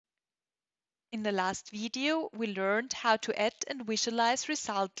In the last video, we learned how to add and visualize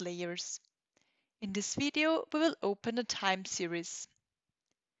result layers. In this video, we will open a time series.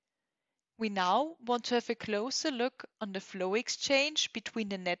 We now want to have a closer look on the flow exchange between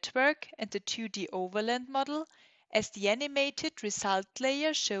the network and the 2D overland model, as the animated result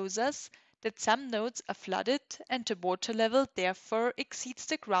layer shows us that some nodes are flooded and the water level therefore exceeds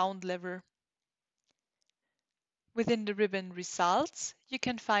the ground level. Within the ribbon Results, you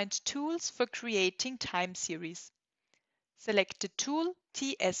can find tools for creating time series. Select the tool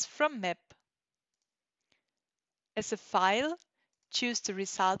TS from Map. As a file, choose the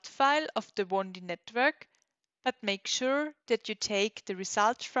result file of the 1D network, but make sure that you take the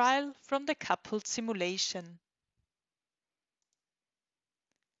result file from the coupled simulation.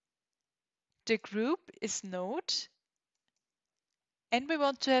 The group is Node, and we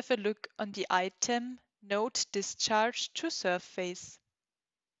want to have a look on the item Node Discharge to Surface.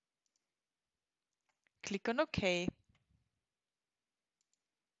 Click on OK.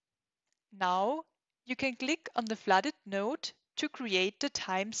 Now you can click on the flooded node to create the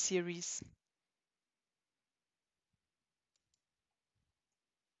time series.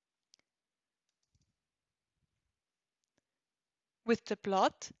 With the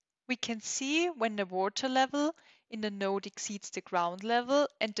plot, we can see when the water level in the node exceeds the ground level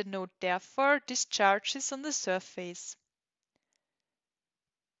and the node therefore discharges on the surface.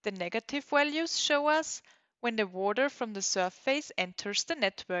 The negative values show us when the water from the surface enters the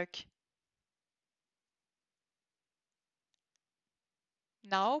network.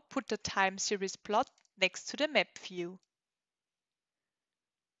 Now put the time series plot next to the map view.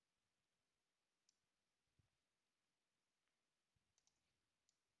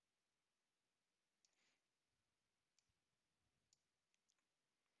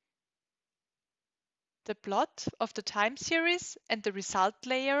 The plot of the time series and the result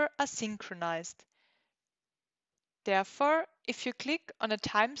layer are synchronized. Therefore, if you click on a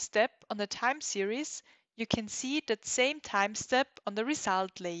time step on the time series, you can see that same time step on the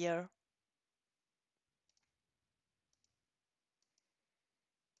result layer.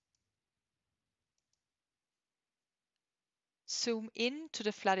 Zoom in to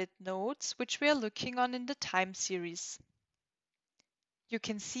the flooded nodes, which we are looking on in the time series. You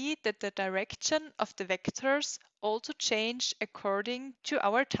can see that the direction of the vectors also changed according to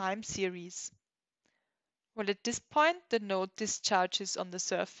our time series. Well, at this point, the node discharges on the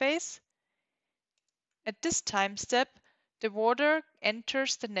surface. At this time step, the water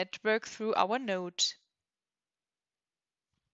enters the network through our node.